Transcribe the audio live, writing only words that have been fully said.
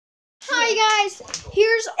Hi guys,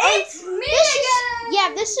 here's it's me again.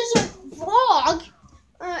 Yeah, this is a vlog.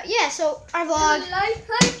 So our vlog.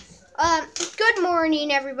 Good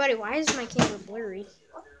morning, everybody. Why is my camera blurry?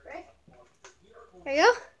 There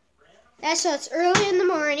you go. So it's early in the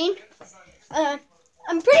morning. I'm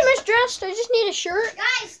pretty much dressed. I just need a shirt.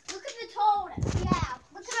 Guys, look at the toad. Yeah,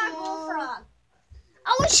 look at our bullfrog.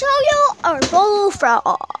 I will show you our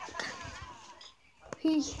bullfrog.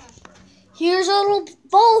 Here's a little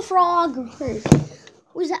bullfrog.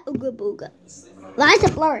 Where's that ooga booga? Why is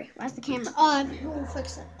it blurry? Why's the camera? We'll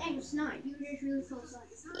fix it. It's not. You just really close on.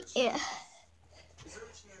 Yeah.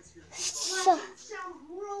 So,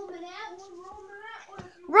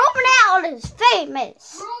 Roman Out is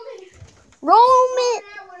famous. Roman.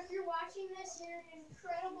 If you're watching this, you're an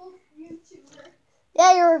incredible YouTuber.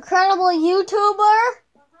 Yeah, you're an incredible YouTuber.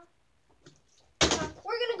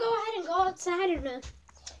 We're gonna go ahead and go outside and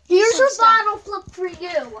here's a bottle flip for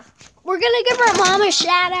you. We're gonna give our mom a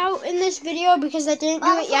shout out in this video because I didn't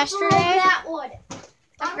do it yesterday. That one.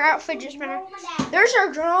 Our outfit just went. There's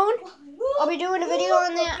our drone. I'll be doing a video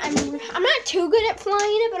on that. I'm not too good at flying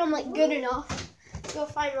it, but I'm like good enough. Go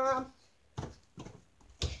find mom.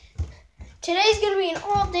 Today's gonna be an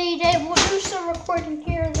all-day day. We'll do some recording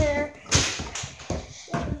here and there.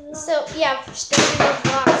 So yeah, starting the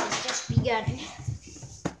vlog has just begun.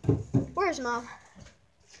 Where's mom?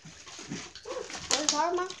 Where's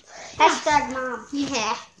our mom? Hashtag mom.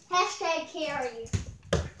 Yeah. Hashtag carry.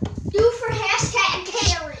 Do for hashtag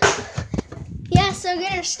carry. Yeah, so we're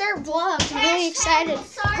gonna start vlogs. I'm really excited.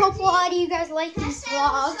 Hope a lot of you guys like these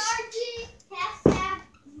vlogs. Hashtag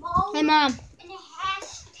mom. Hey mom. And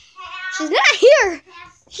hashtag. She's not here.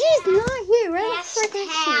 She's not here. Right?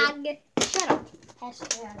 Hashtag. Shut up.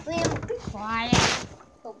 Hashtag. Liam, be quiet.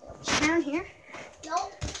 She's down here.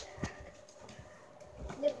 Nope.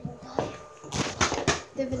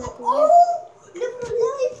 Living like a Oh,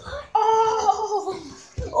 live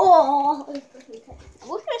life. Oh. I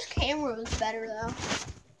wish this camera was better though.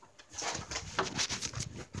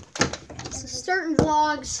 So starting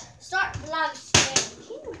vlogs. Start vlogs today.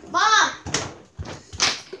 Mom.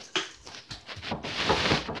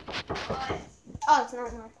 Oh, it's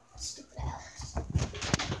not mine. Stupid Alex.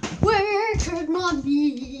 Where could mom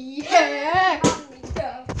be? Hey.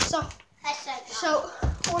 So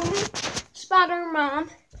when we spot our mom,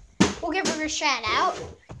 we'll give her a shout out.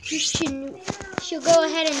 She'll go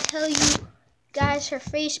ahead and tell you guys her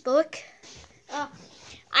Facebook. I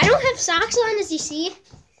don't have socks on, as you see.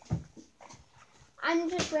 I'm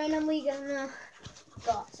just randomly gonna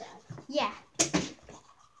go outside. Yeah.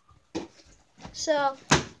 So,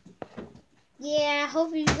 yeah, I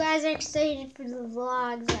hope you guys are excited for the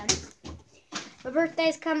vlogs. My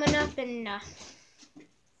birthday's coming up, and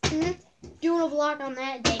doing a vlog on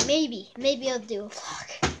that day. Maybe I'll do a vlog.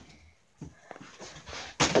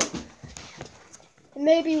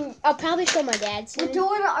 Maybe I'll probably show my dad soon. We're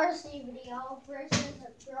doing an RC video versus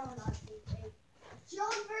a drone RC video.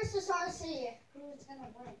 Drone versus RC. Who's gonna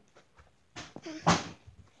win?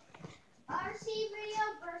 RC video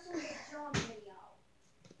versus a drone video.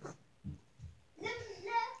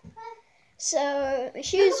 So my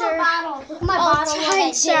shoes are all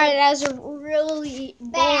tight. Sorry, that was a really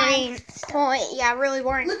boring point. Yeah, really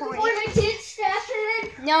boring Look point. before my kids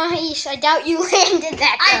started. No, I doubt you landed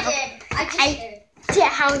that. I did. Yeah,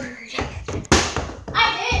 how rude. I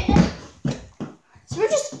did. So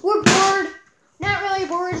we're bored. Not really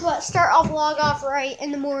bored, but start our vlog off right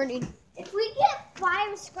in the morning. If we get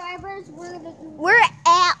 5 subscribers, We're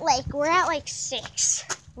at like 6.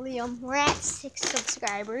 Liam, we're at 6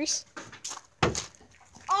 subscribers.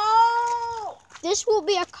 Oh! This will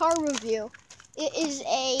be a car review. It is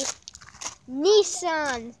a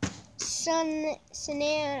Nissan Nissan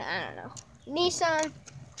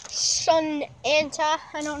Sunanta,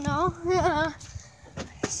 I don't know.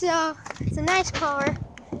 So, it's a nice car.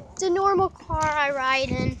 It's a normal car I ride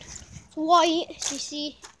in. It's white, as you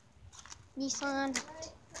see. Nissan.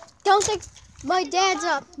 Don't think my dad's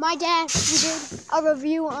up. My dad did a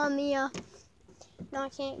review on the no, I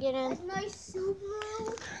can't get in. Nice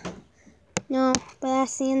Subaru. No, but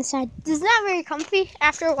that's the inside. It's not very comfy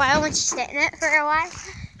after a while once you sit in it for a while.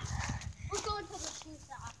 We're going to the shoe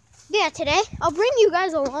shop. Yeah, today I'll bring you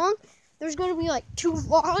guys along. There's going to be like 2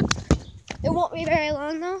 vlogs. It won't be very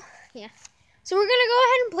long though. Yeah. So we're going to go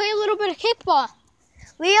ahead and play a little bit of kickball.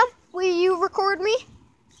 Liam, will you record me?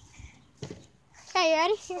 Okay, you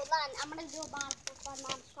ready? Here. Hold on, I'm going to do a bond for my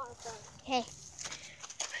mom's car first. Okay.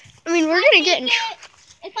 I mean, we're going to get in.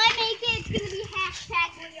 If I make it, it's going to be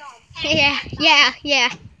hashtag Leon. Yeah.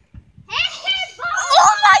 Hashtag bottle.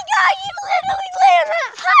 Oh my God, you literally landed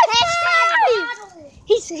that high five! Hashtag bottle.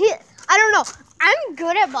 He's hit. I don't know. I'm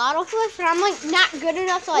good at bottle flips, but I'm like not good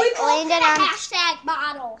enough to like land it on. Hashtag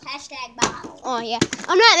bottle. Hashtag bottle. Oh yeah,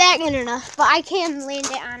 I'm not that good enough, but I can land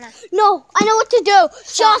it on a. No, I know what to do.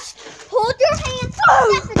 Just hold your hand.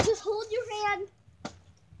 Stefan, just hold your hand.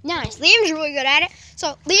 Nice. Liam's really good at it.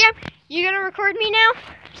 So Liam, you gonna record me now?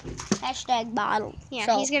 Hashtag bottle. Yeah,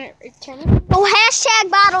 So- he's gonna return it. Oh, hashtag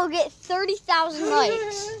bottle get 30,000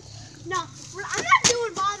 likes. No, I'm not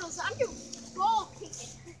doing bottles. I'm doing ball kicking.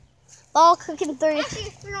 Ball cooking 30. Actually,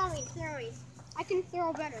 throwing. I can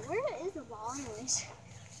throw better. Where is the ball, anyways?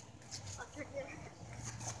 Oh, it's right there.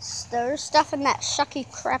 There's stuff in that shucky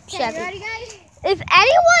crap Okay, Chevy. you ready, guys? If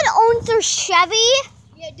anyone owns a Chevy,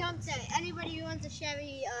 Yeah, don't say it. Anybody who wants a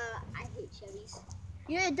Chevy, I hate Chevys.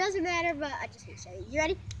 Yeah, it doesn't matter, but I just hate Chevy. You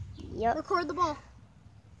ready? yep. Record the ball.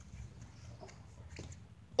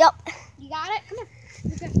 Yep. You got it? Come on.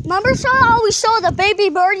 Okay. Remember how we saw the baby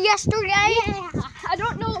bird yesterday? Yeah. I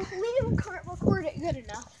don't know if Liam can't record it good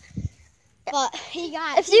enough, but he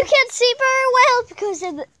got it. If you can't see very well, because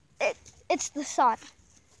of it's the sun.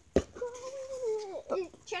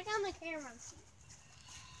 Check on the camera.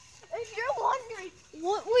 If you're wondering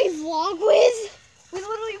what we vlog with, we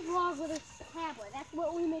literally vlog with a tablet. That's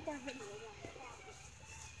what we make our videos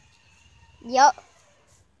on. Yep.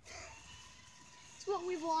 That's what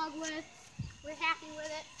we vlog with. We're happy with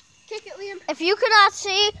it. Kick it, Liam. If you cannot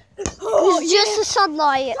see, it's just the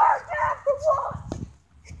sunlight.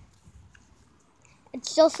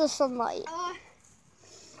 It's just the sunlight.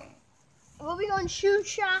 We'll be going shoe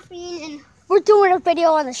shopping and We're doing a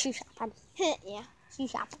video on the shoe shopping. yeah, Shoe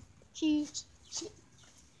shopping. shoe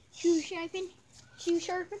shopping, shoe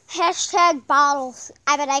surfing. Hashtag bottles.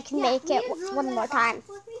 I bet I can Yeah, make it Liam's really one good more at time.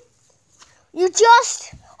 bottle flipping. You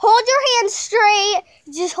just hold your hand straight.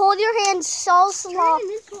 Just hold your hand so slow. Turn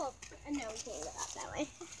this up. No, we can't get up that way.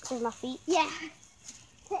 With my feet. Yeah.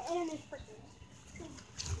 And this person.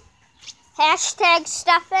 Hashtag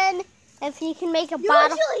Stefan. If he can make a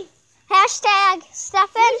bottle. Usually, Hashtag Stefan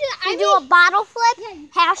I can do a bottle flip. Yeah.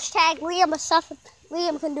 Hashtag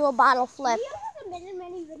Liam can do a bottle flip. Liam hasn't been in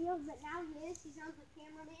many videos, but now he is. He's on the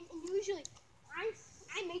cameraman, and usually I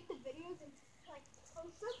make the videos and like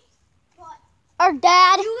post them. But Our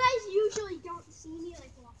dad, you guys usually don't see me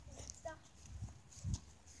like walking and stuff.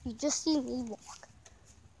 you just see me walk.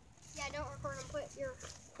 Yeah, don't record and put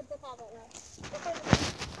the tablet around.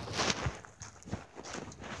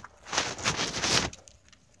 Yeah, so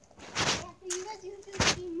you guys usually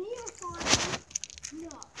see me recording. No.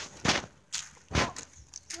 Oh,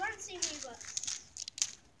 you want to see me, but.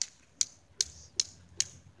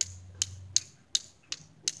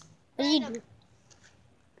 What do you do?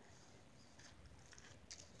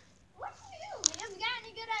 What do you do, Liam? You got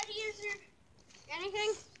any good ideas or anything?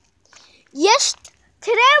 Yes,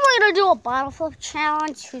 today we're going to do a bottle flip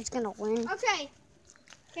challenge. Who's going to win? Okay.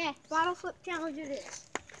 Okay, bottle flip challenge it is.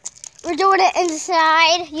 We're doing it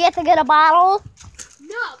inside. You have to get a bottle.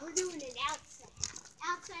 No, we're doing it outside.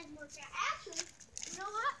 Outside more fair. Actually, you know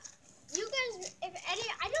what? You guys, if any,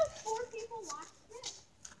 I know 4 people watch this,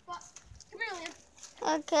 but come here, Liam.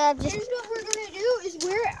 Okay, Here's what we're gonna do is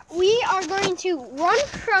we are going to run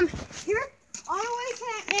from here all the way to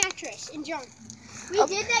that mattress and jump. We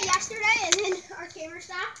did that yesterday, and then our camera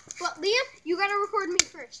stopped. But Liam, you gotta record me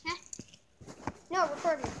first, okay? No,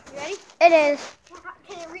 record me. You ready? it is.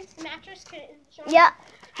 Can it reach the mattress? Can it show? Yeah.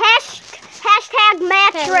 Hashtag Okay, leave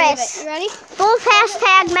mattress. it. You ready? Both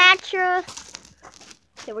hashtag mattress.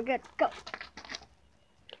 Okay, we're good. Go.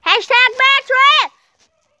 Hashtag mattress.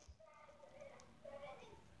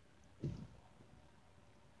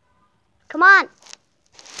 Come on.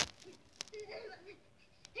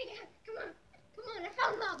 Come on, I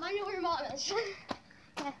found mom. I know where mom is.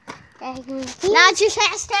 Now just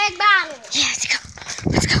hashtag bottle. Yeah, let's go.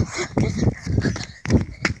 Let's go.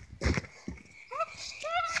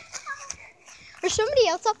 There's somebody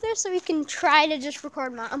else up there, so we can try to just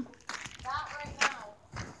record mom. Not right now.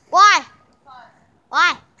 Why? Fine.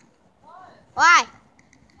 Why? What? Why?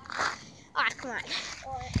 Alright, come on.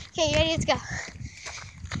 Okay, you ready? Let's go.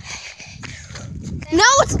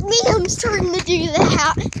 Now it's Liam's turn to do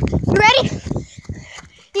that. You ready?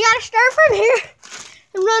 You gotta start from here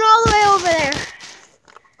and run all the way over there.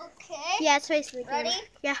 Okay. Yeah, it's basically Ready?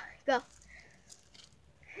 Yeah, go.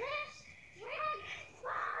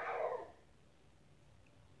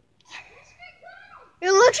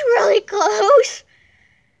 It looks really close.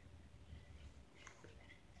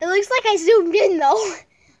 It looks like I zoomed in though.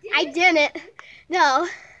 I didn't. No.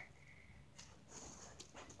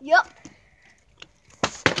 Yup.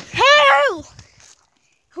 Hell!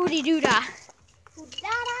 Hooty doo dah.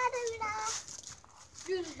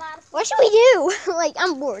 What should we do? Like,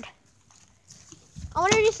 I'm bored. I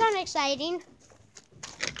want to do something exciting.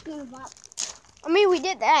 Doing what? I mean, we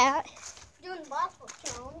did that. Doing waffle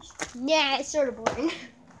challenge. Yeah, it's sort of boring.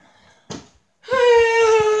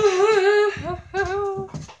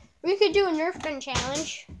 We could do a Nerf gun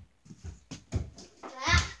challenge.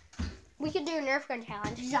 That We could do a Nerf gun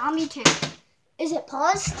challenge. zombie tank. Is it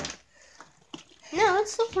paused? No,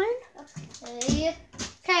 it's still fun. Okay.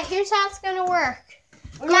 Okay, here's how it's gonna work.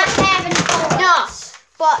 We're not having No,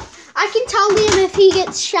 but I can tell Liam if he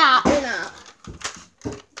gets shot or not.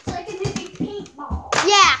 It's like a big paintball.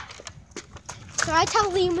 Yeah. So I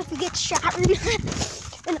tell Liam if he gets shot or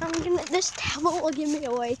not. And I'm gonna, this tablet will give me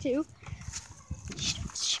away too.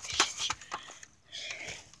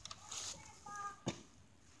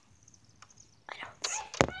 I don't see.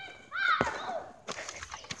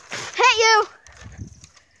 Hey, you!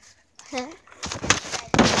 Huh?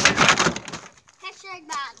 Hashtag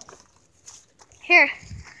bad. Here.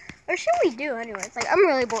 What should we do anyways? Like, I'm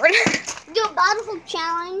really bored. Do a battlefield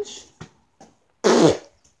challenge.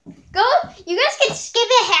 Go! You guys can skip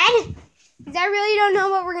ahead. Because I really don't know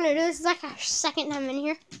what we're going to do. This is like our second time in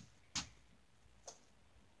here.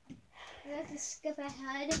 We have to skip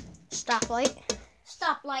ahead. Stoplight.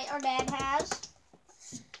 Stoplight our dad has.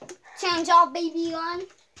 Change all baby gun.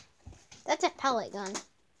 That's a pellet gun.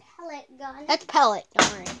 Pellet gun. That's pellet.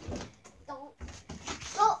 Don't worry.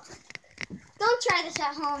 Don't try this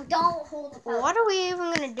at home. Don't hold the pellet. What are we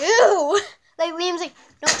even going to do? Like, Liam's like,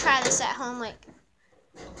 don't try this at home. Like,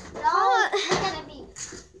 No, you're gonna be.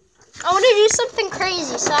 I want to do something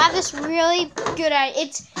crazy. So I have this really good idea.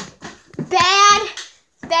 It's bad.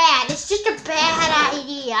 It's just a bad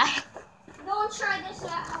idea. Don't try this at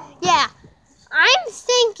home. Yeah. I'm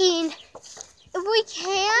thinking if we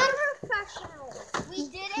can. We're professionals. We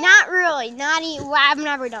did it. Not really. Not even. Well, I've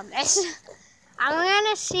never done this. I'm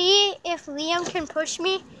going to see if Liam can push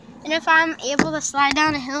me and if I'm able to slide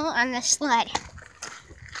down a hill on the sled.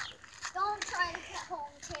 Don't try this at home,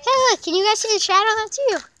 kid. Hey, look. Can you guys see the shadow? That's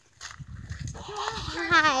you.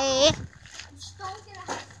 Hi. Just don't get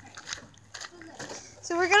ahead.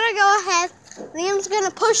 So we're going to go ahead. Liam's going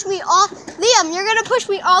to push me all. Liam, you're going to push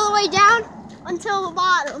me all the way down until the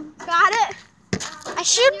bottom. Got it? I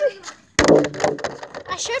should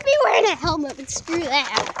be wearing a helmet, but screw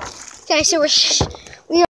that. Okay, so we're